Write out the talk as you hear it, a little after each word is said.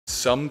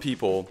some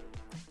people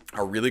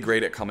are really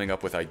great at coming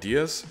up with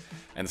ideas,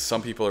 and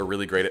some people are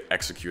really great at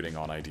executing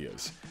on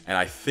ideas. And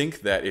I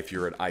think that if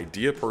you're an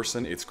idea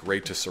person, it's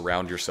great to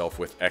surround yourself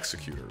with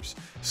executors.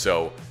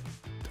 So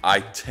I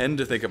tend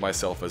to think of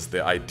myself as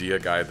the idea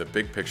guy, the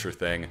big picture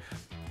thing.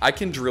 I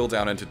can drill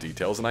down into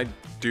details, and I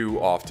do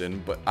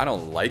often, but I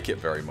don't like it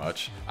very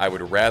much. I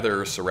would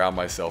rather surround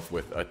myself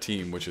with a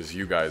team, which is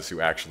you guys,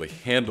 who actually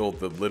handle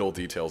the little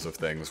details of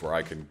things where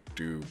I can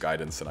do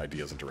guidance and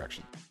ideas and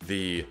direction.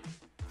 The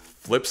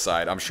flip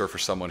side, I'm sure for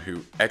someone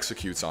who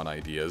executes on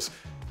ideas,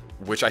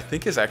 which I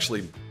think is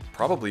actually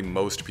probably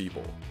most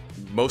people.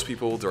 Most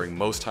people during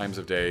most times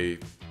of day,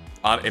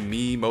 and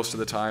me most of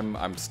the time,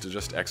 I'm still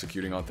just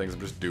executing on things. I'm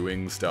just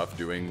doing stuff,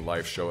 doing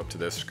life, show up to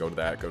this, go to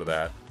that, go to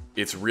that.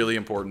 It's really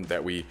important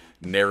that we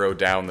narrow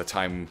down the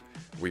time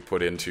we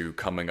put into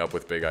coming up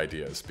with big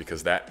ideas,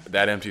 because that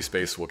empty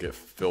space will get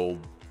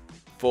filled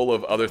full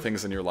of other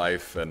things in your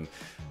life and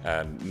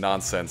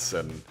nonsense,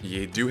 and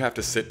you do have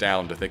to sit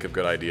down to think of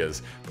good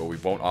ideas, but we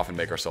won't often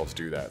make ourselves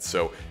do that.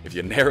 So if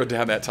you narrow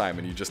down that time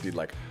and you just need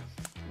like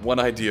one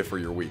idea for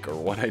your week or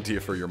one idea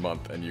for your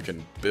month, and you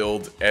can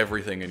build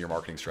everything in your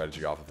marketing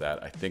strategy off of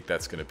that, I think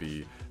that's going to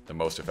be the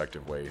most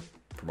effective way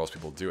for most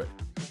people to do it.